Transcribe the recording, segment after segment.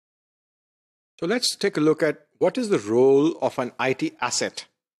So let's take a look at what is the role of an IT asset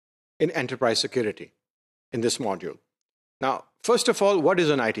in enterprise security in this module. Now, first of all, what is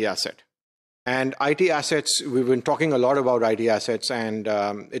an IT asset? And IT assets, we've been talking a lot about IT assets, and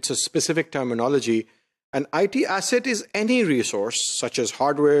it's a specific terminology. An IT asset is any resource, such as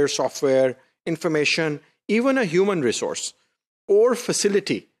hardware, software, information, even a human resource, or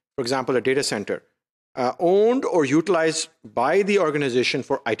facility, for example, a data center, owned or utilized by the organization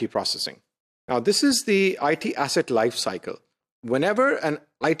for IT processing. Now, this is the IT asset life cycle. Whenever an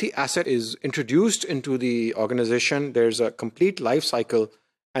IT asset is introduced into the organization, there's a complete life cycle,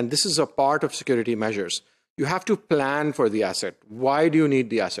 and this is a part of security measures. You have to plan for the asset. Why do you need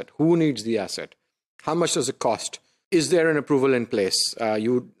the asset? Who needs the asset? How much does it cost? Is there an approval in place?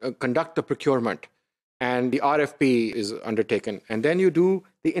 You conduct the procurement, and the RFP is undertaken. And then you do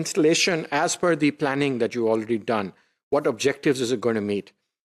the installation as per the planning that you've already done. What objectives is it going to meet?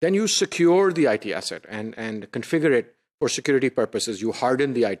 Then you secure the IT asset and configure it for security purposes. You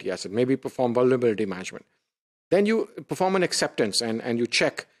harden the IT asset, maybe perform vulnerability management. Then you perform an acceptance and you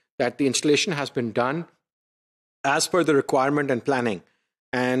check that the installation has been done as per the requirement and planning.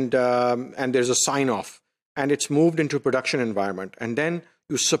 And there's a sign-off, and it's moved into production environment. And then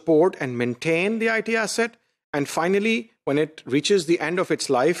you support and maintain the IT asset. And finally, when it reaches the end of its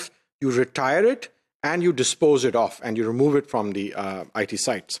life, you retire it and you dispose it off and you remove it from the IT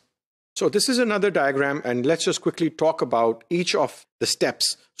sites. So this is another diagram, and let's just quickly talk about each of the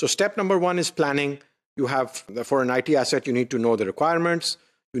steps. So step number one is planning. You have, for an IT asset, you need to know the requirements.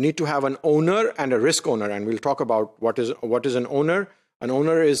 You need to have an owner and a risk owner, and we'll talk about what is an owner. An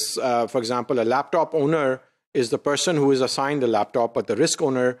owner is, for example, a laptop owner is the person who is assigned the laptop, but the risk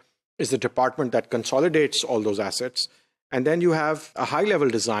owner is the department that consolidates all those assets. And then you have a high-level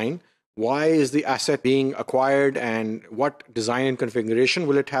design. Why is the asset being acquired, and what design and configuration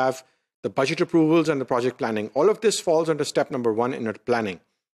will it have? The budget approvals and the project planning. All of this falls under step number one in planning.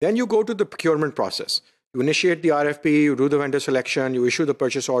 Then you go to the procurement process. You initiate the RFP, you do the vendor selection, you issue the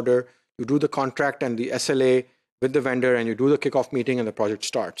purchase order, you do the contract and the SLA with the vendor, and you do the kickoff meeting, and the project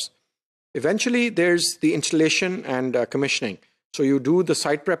starts. Eventually, there's the installation and commissioning. So you do the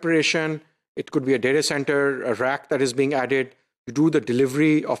site preparation. It could be a data center, a rack that is being added. You do the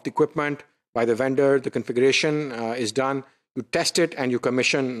delivery of the equipment by the vendor. The configuration is done. You test it, and you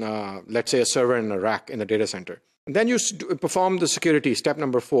commission, let's say, a server and a rack in the data center. And then you perform the security, step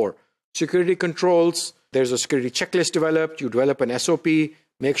number 4. Security controls. There's a security checklist developed. You develop an SOP.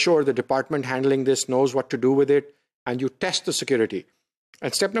 Make sure the department handling this knows what to do with it, and you test the security.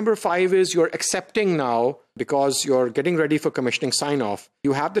 And step number 5 is you're accepting now, because you're getting ready for commissioning sign-off.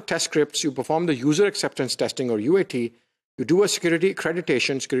 You have the test scripts. You perform the user acceptance testing, or UAT. You do a security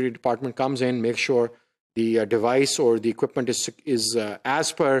accreditation. Security department comes in, makes sure the device or the equipment is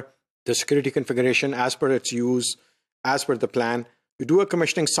as per the security configuration, as per its use, as per the plan. You do a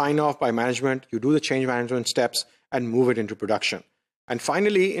commissioning sign-off by management. You do the change management steps and move it into production. And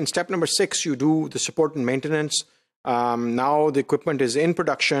finally, in step number 6, you do the support and maintenance. Now the equipment is in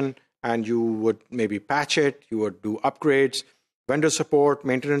production, and you would maybe patch it. You would do upgrades, vendor support,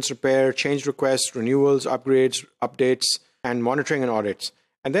 maintenance, repair, change requests, renewals, upgrades, updates, and monitoring and audits.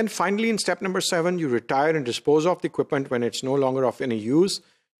 And then finally, in step number 7, you retire and dispose of the equipment when it's no longer of any use.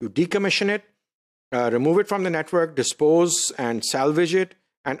 You decommission it, remove it from the network, dispose and salvage it,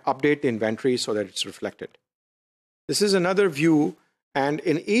 and update the inventory so that it's reflected. This is another view, and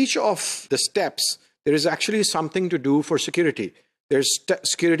in each of the steps, there is actually something to do for security. There's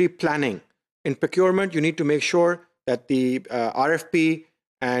security planning. In procurement, you need to make sure that the RFP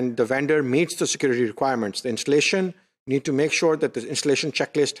and the vendor meets the security requirements. The installation, you need to make sure that the installation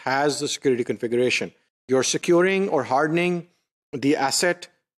checklist has the security configuration. You're securing or hardening the asset,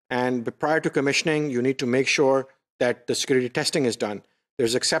 and prior to commissioning, you need to make sure that the security testing is done.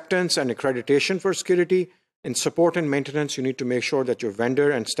 There's acceptance and accreditation for security. In support and maintenance, you need to make sure that your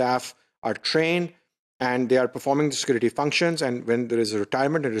vendor and staff are trained and they are performing the security functions. And when there is a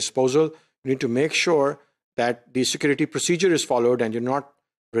retirement and disposal, you need to make sure that the security procedure is followed and you're not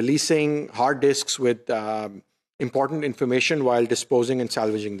releasing hard disks with important information while disposing and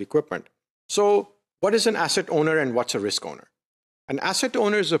salvaging the equipment. So what is an asset owner and what's a risk owner? An asset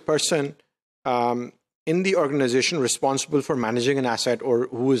owner is a person in the organization responsible for managing an asset, or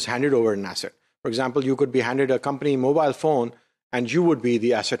who is handed over an asset. For example, you could be handed a company mobile phone and you would be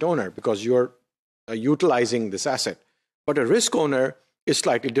the asset owner because you're utilizing this asset. But a risk owner is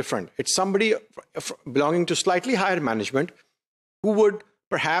slightly different. It's somebody belonging to slightly higher management who would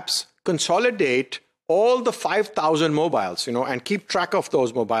perhaps consolidate all the 5,000 mobiles, and keep track of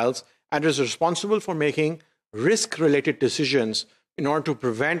those mobiles, and is responsible for making risk-related decisions in order to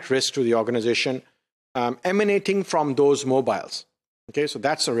prevent risk to the organization emanating from those mobiles. Okay, so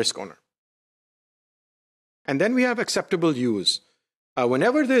that's a risk owner. And then we have acceptable use.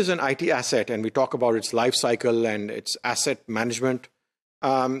 Whenever there's an IT asset and we talk about its life cycle and its asset management,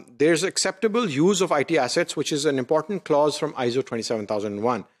 there's acceptable use of IT assets, which is an important clause from ISO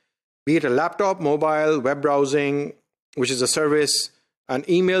 27001. Be it a laptop, mobile, web browsing, which is a service, an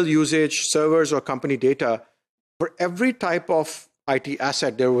email usage, servers, or company data. For every type of IT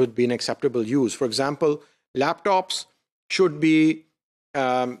asset, there would be an acceptable use. For example, laptops should be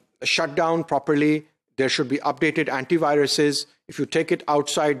shut down properly. There should be updated antiviruses. If you take it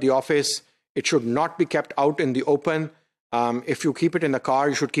outside the office, it should not be kept out in the open. If you keep it in the car,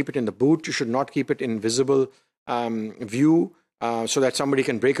 you should keep it in the boot. You should not keep it in visible view so that somebody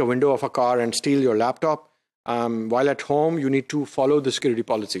can break a window of a car and steal your laptop. While at home, you need to follow the security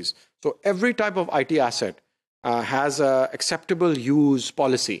policies. So every type of IT asset has an acceptable use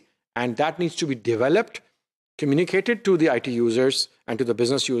policy, and that needs to be developed, communicated to the IT users and to the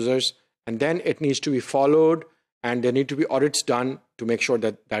business users, and then it needs to be followed, and there need to be audits done to make sure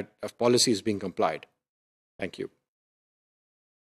that that policy is being complied. Thank you.